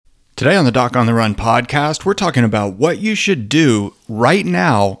Today on the Doc on the Run podcast, we're talking about what you should do right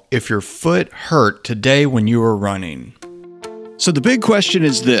now if your foot hurt today when you were running. So the big question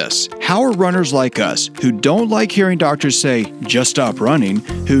is this: how are runners like us, who don't like hearing doctors say, just stop running,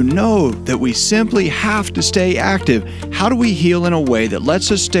 who know that we simply have to stay active, how do we heal in a way that lets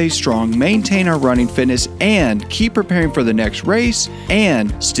us stay strong, maintain our running fitness, and keep preparing for the next race,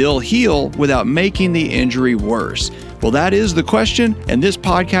 and still heal without making the injury worse? Well, that is the question, and this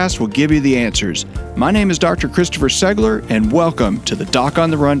podcast will give you the answers. My name is Dr. Christopher Segler, and welcome to the Doc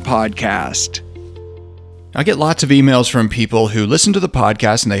on the Run podcast. I get lots of emails from people who listen to the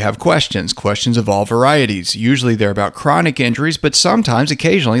podcast and they have questions of all varieties. Usually they're about chronic injuries, but sometimes,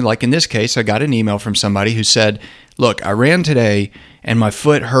 occasionally, like in this case, I got an email from somebody who said, look, I ran today and my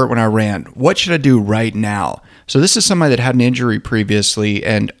foot hurt when I ran. What should I do right now? So this is somebody that had an injury previously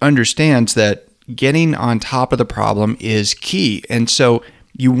and understands that getting on top of the problem is key. And so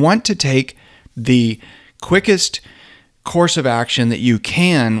you want to take the quickest course of action that you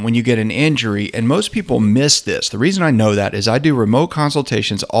can when you get an injury, and most people miss this. The reason I know that is I do remote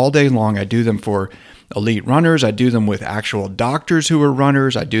consultations all day long. I do them for elite runners. I do them with actual doctors who are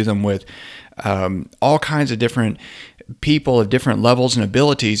runners. I do them with all kinds of different people of different levels and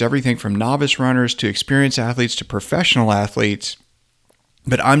abilities, everything from novice runners to experienced athletes to professional athletes.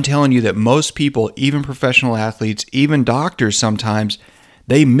 But I'm telling you that most people, even professional athletes, even doctors sometimes,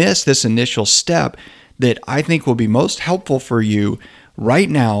 they miss this initial step that I think will be most helpful for you right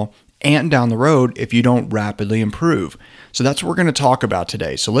now and down the road if you don't rapidly improve. So that's what we're going to talk about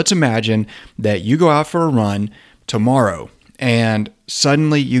today. So let's imagine that you go out for a run tomorrow and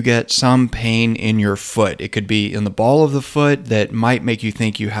suddenly you get some pain in your foot. It could be in the ball of the foot that might make you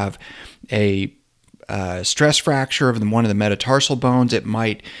think you have a stress fracture of one of the metatarsal bones. It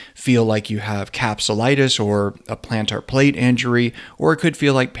might feel like you have capsulitis or a plantar plate injury, or it could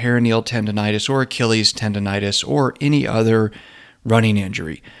feel like peroneal tendonitis or Achilles tendonitis or any other running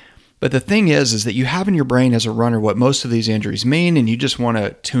injury. But the thing is that you have in your brain as a runner what most of these injuries mean, and you just want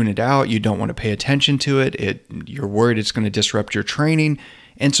to tune it out. You don't want to pay attention to it. You're worried it's going to disrupt your training.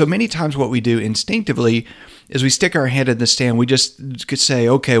 And so many times what we do instinctively is we stick our hand in the sand. We just could say,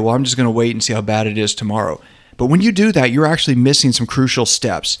 okay, well, I'm just going to wait and see how bad it is tomorrow. But when you do that, you're actually missing some crucial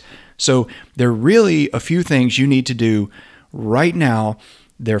steps. So there are really a few things you need to do right now.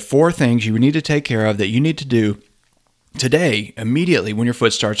 There are 4 things you need to take care of that you need to do today, immediately, when your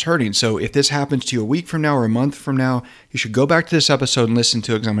foot starts hurting. So if this happens to you a week from now or a month from now, you should go back to this episode and listen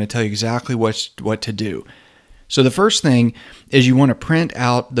to it, because I'm going to tell you exactly what to do. So the first thing is you want to print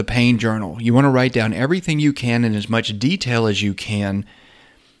out the pain journal. You want to write down everything you can in as much detail as you can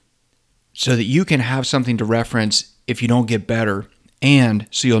so that you can have something to reference if you don't get better, and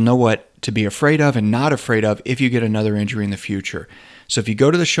so you'll know what to be afraid of and not afraid of if you get another injury in the future. So if you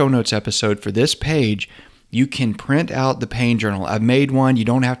go to the show notes episode for this page, you can print out the pain journal. I've made one. You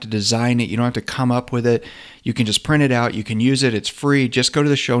don't have to design it. You don't have to come up with it. You can just print it out. You can use it. It's free. Just go to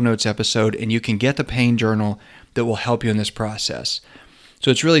the show notes episode and you can get the pain journal that will help you in this process.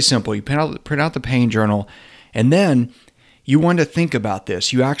 So it's really simple. You print out the pain journal, and then you want to think about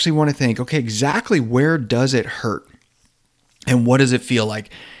this. You actually want to think, okay, exactly where does it hurt? And what does it feel like?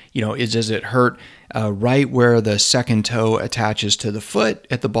 Does it hurt right where the second toe attaches to the foot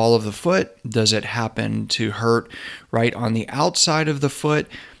at the ball of the foot? Does it happen to hurt right on the outside of the foot?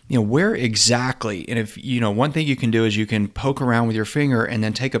 Where exactly? And if, one thing you can do is you can poke around with your finger and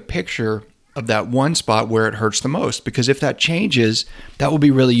then take a picture of that one spot where it hurts the most, because if that changes, that will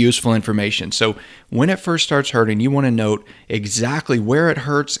be really useful information. So when it first starts hurting, you want to note exactly where it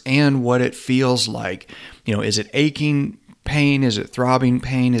hurts and what it feels like. Is it aching pain? Is it throbbing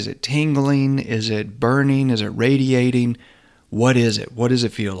pain? Is it tingling? Is it burning? Is it radiating? What is it? What does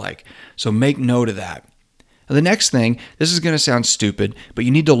it feel like? So make note of that. Now, the next thing, this is going to sound stupid, but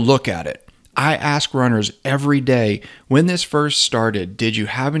you need to look at it. I ask runners every day, when this first started, did you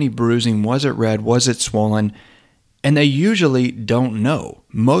have any bruising? Was it red? Was it swollen? And they usually don't know.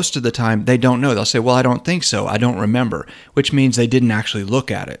 Most of the time, they don't know. They'll say, well, I don't think so. I don't remember, which means they didn't actually look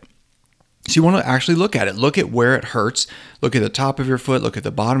at it. So you want to actually look at it. Look at where it hurts. Look at the top of your foot. Look at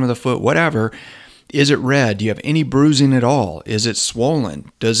the bottom of the foot, whatever. Is it red? Do you have any bruising at all? Is it swollen?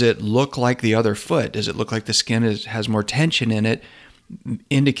 Does it look like the other foot? Does it look like the skin has more tension in it,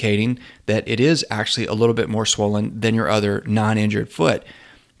 indicating that it is actually a little bit more swollen than your other non-injured foot?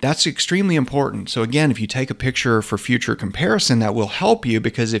 That's extremely important. So again, if you take a picture for future comparison, that will help you,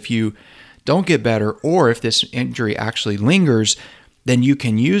 because if you don't get better, or if this injury actually lingers, then you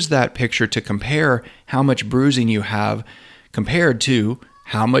can use that picture to compare how much bruising you have compared to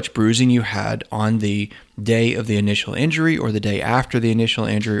how much bruising you had on the day of the initial injury or the day after the initial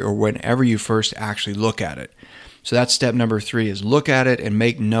injury or whenever you first actually look at it. So that's step number 3, is look at it and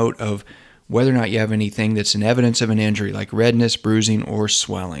make note of whether or not you have anything that's an evidence of an injury, like redness, bruising, or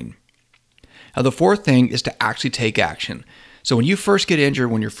swelling. Now, the 4th thing is to actually take action. So when you first get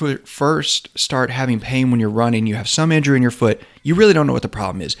injured, when your foot first start having pain when you're running, you have some injury in your foot, you really don't know what the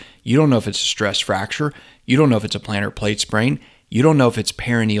problem is. You don't know if it's a stress fracture. You don't know if it's a plantar plate sprain. You don't know if it's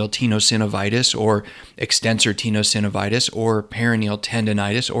peroneal tenosynovitis or extensor tenosynovitis or peroneal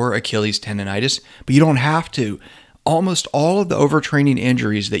tendonitis or Achilles tendonitis, but you don't have to. Almost all of the overtraining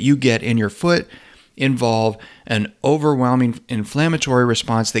injuries that you get in your foot involve an overwhelming inflammatory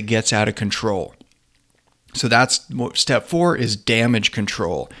response that gets out of control. So that's step 4, is damage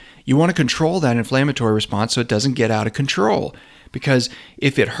control. You want to control that inflammatory response so it doesn't get out of control. Because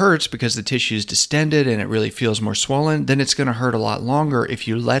if it hurts because the tissue is distended and it really feels more swollen, then it's going to hurt a lot longer if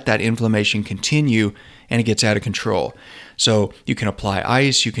you let that inflammation continue and it gets out of control. So you can apply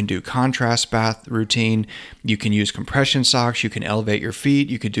ice, you can do contrast bath routine, you can use compression socks, you can elevate your feet,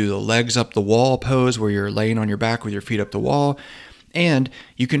 you could do the legs up the wall pose where you're laying on your back with your feet up the wall. And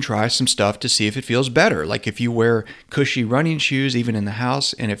you can try some stuff to see if it feels better. Like if you wear cushy running shoes, even in the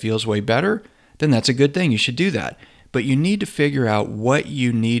house, and it feels way better, then that's a good thing. You should do that. But you need to figure out what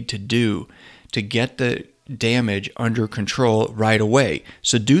you need to do to get the damage under control right away.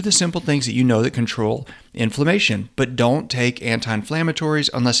 So do the simple things that you know that control inflammation, but don't take anti-inflammatories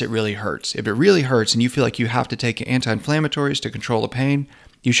unless it really hurts. If it really hurts and you feel like you have to take anti-inflammatories to control the pain,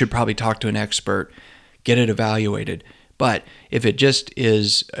 you should probably talk to an expert, get it evaluated. But if it just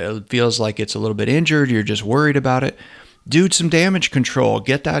feels like it's a little bit injured, you're just worried about it, do some damage control,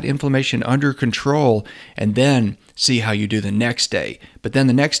 get that inflammation under control, and then see how you do the next day. But then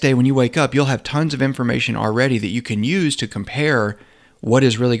the next day when you wake up, you'll have tons of information already that you can use to compare what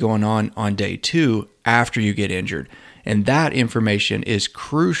is really going on day 2 after you get injured. And that information is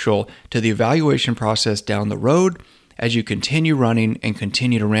crucial to the evaluation process down the road as you continue running and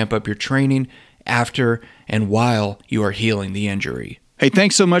continue to ramp up your training after and while you are healing the injury. Hey,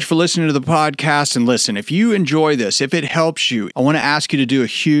 thanks so much for listening to the podcast. And listen, if you enjoy this, if it helps you, I want to ask you to do a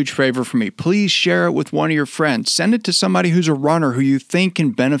huge favor for me. Please share it with one of your friends. Send it to somebody who's a runner who you think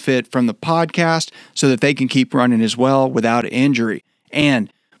can benefit from the podcast so that they can keep running as well without injury.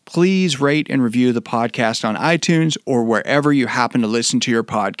 And please rate and review the podcast on iTunes or wherever you happen to listen to your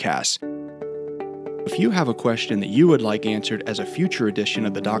podcasts. If you have a question that you would like answered as a future edition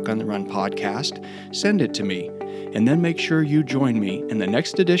of the Doc on the Run podcast, send it to me, and then make sure you join me in the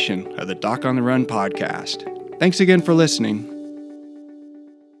next edition of the Doc on the Run podcast. Thanks again for listening.